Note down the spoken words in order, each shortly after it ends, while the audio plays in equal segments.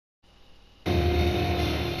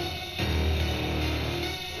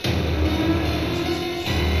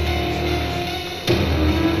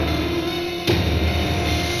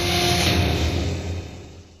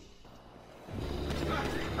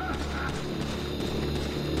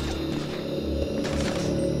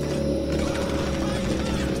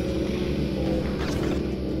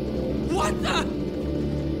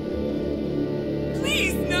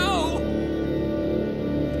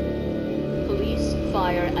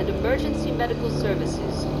and emergency medical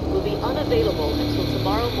services will be unavailable until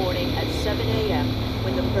tomorrow morning at 7 a.m.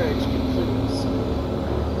 when the purge concludes.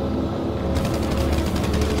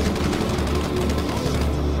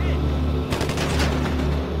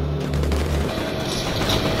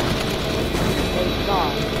 May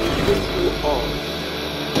God be with you all.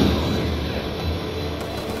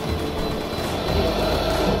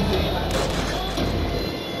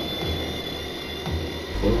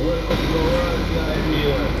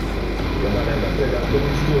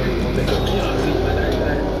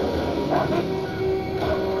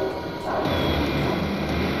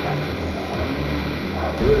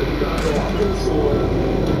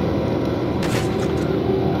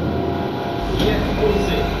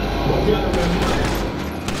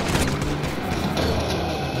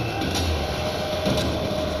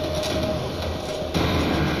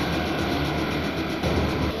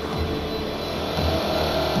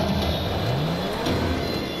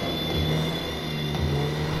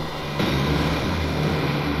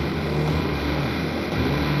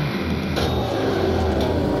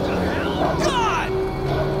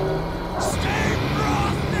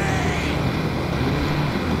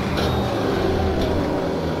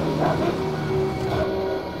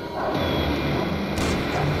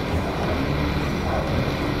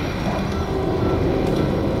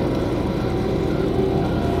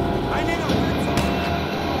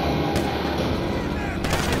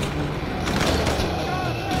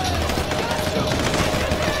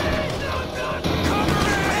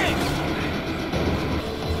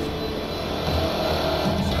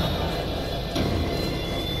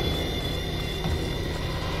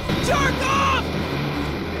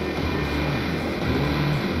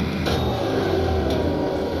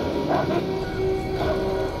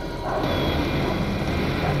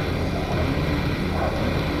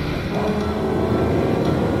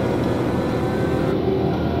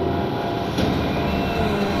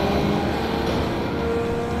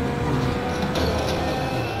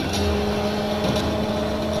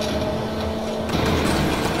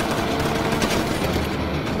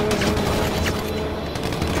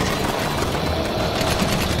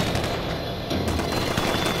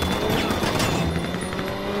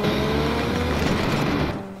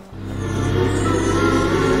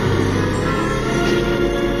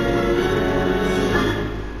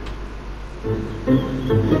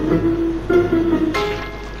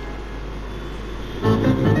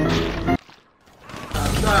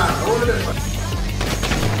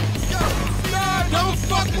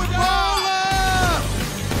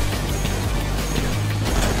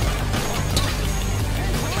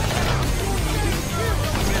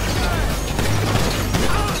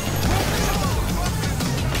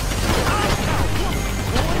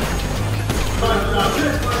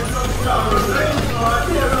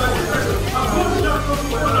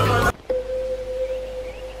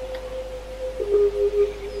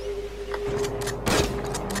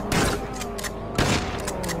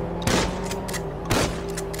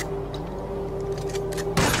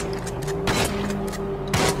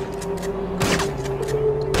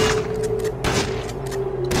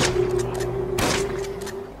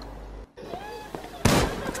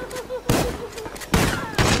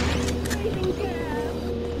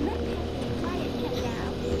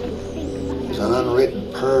 An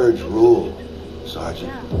unwritten purge rule,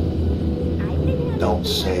 Sergeant. Don't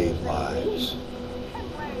save lives.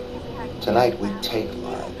 Tonight we take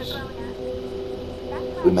lives.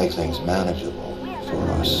 We make things manageable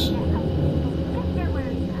for us.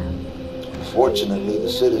 Unfortunately, the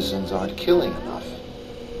citizens aren't killing enough.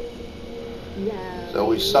 So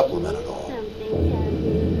we supplement it all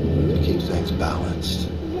to keep things balanced.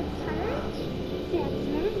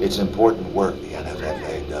 It's important work the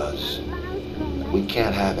NFFA does. We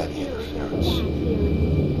can't have any interference.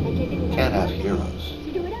 Can't have heroes.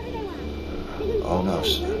 Oh no,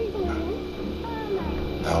 sir.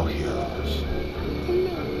 No heroes.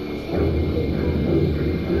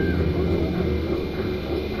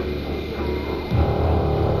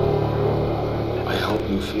 I hope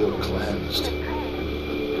you feel cleansed.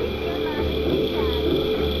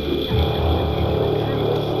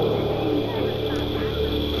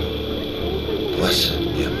 Blessed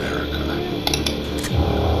be America.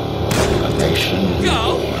 A nation.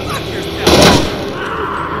 Go! Fuck yourself!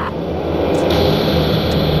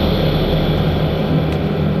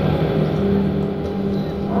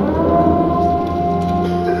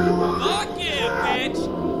 Fuck you, bitch!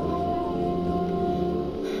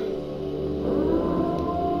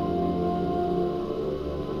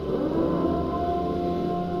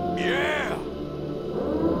 Yeah!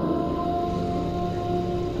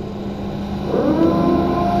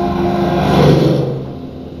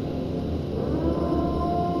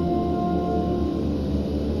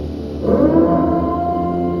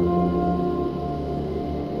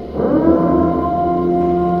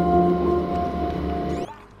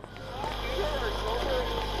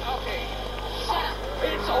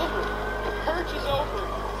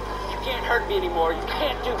 hurt me anymore. You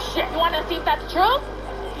can't do shit. You want to see if that's true?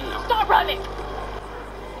 No. Start running.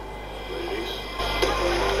 Ladies.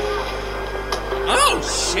 Oh,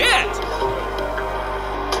 shit!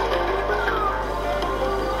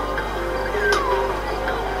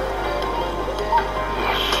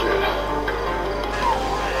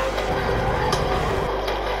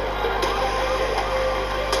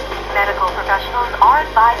 Medical professionals are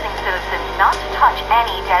advising citizens not to touch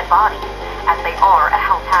any dead bodies, as they are a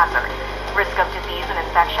health hazard. Risk of disease and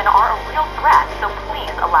infection are a real threat, so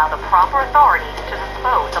please allow the proper authorities to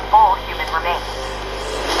dispose of all human remains.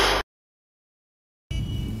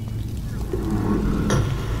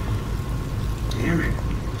 Damn it.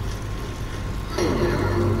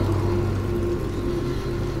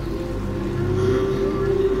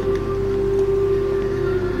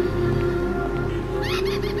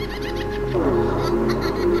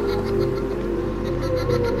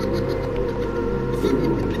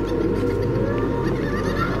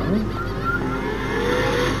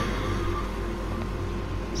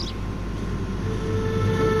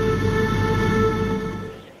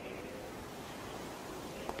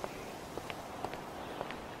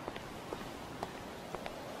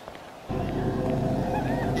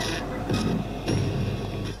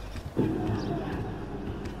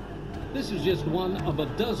 This is just one of a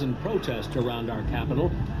dozen protests around our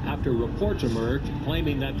capital after reports emerged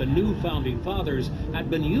claiming that the new founding fathers had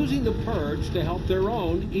been using the purge to help their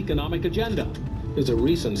own economic agenda. There's a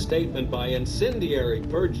recent statement by incendiary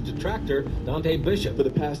purge detractor Dante Bishop. For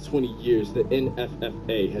the past 20 years, the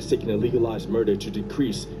NFFA has taken a legalized murder to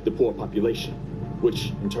decrease the poor population,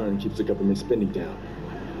 which in turn keeps the government spending down.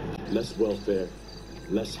 Less welfare,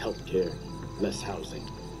 less health care, less housing.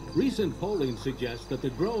 Recent polling suggests that the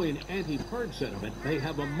growing anti-purge sentiment may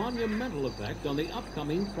have a monumental effect on the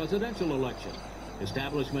upcoming presidential election.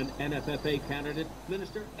 Establishment NFFA candidate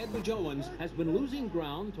Minister Edward Jones has been losing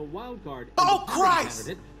ground to wildcard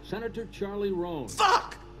candidate Senator Charlie Roan.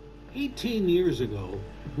 Fuck! 18 years ago,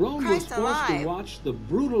 Roan was forced to watch the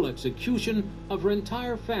brutal execution of her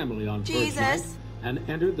entire family on Purge night and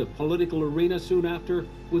entered the political arena soon after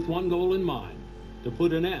with one goal in mind: to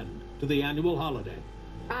put an end to the annual holiday.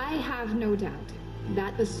 I have no doubt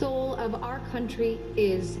that the soul of our country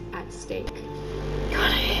is at stake.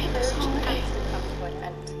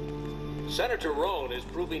 Senator Roan is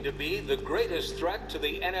proving to be the greatest threat to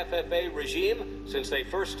the NFFA regime since they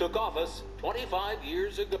first took office 25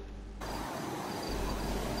 years ago.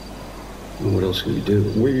 What else can we do?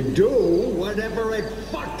 We do whatever it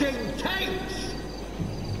fucking takes!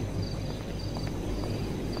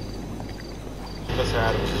 Professor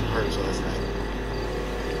Adams was purged last night.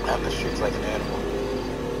 Out in the streets like an animal.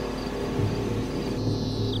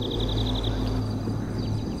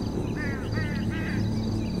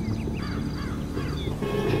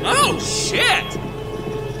 Oh, shit!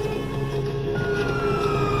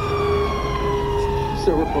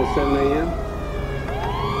 Still report 7 a.m.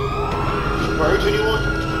 Purge anyone?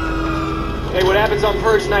 Hey, what happens on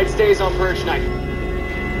Purge night stays on Purge night.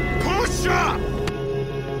 Push up!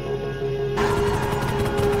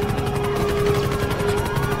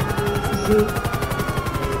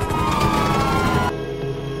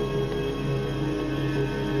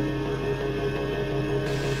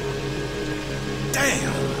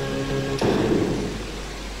 Damn!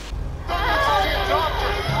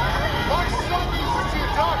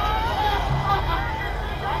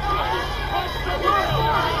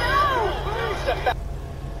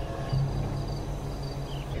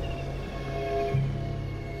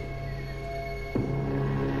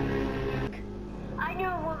 I knew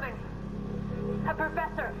a woman, a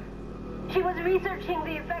professor. She was researching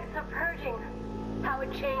the effects of purging, how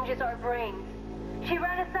it changes our brains. She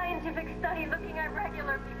ran a scientific study looking at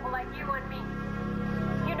regular people like you and me.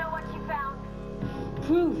 You know what she found?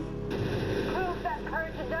 Proof. Proof that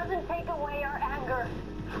purge doesn't take away our anger,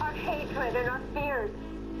 our hatred, and our fears.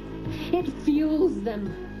 It fuels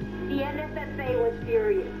them. The NFFA was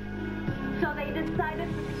furious, so they decided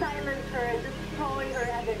to silence her and destroy her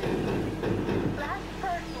evidence. Last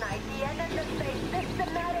Purge night, the NFFA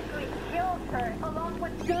systematically killed her along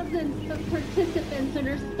with Dozens of participants in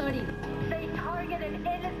her study. They targeted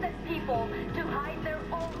innocent people to hide their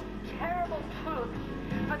own terrible truth.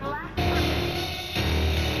 But last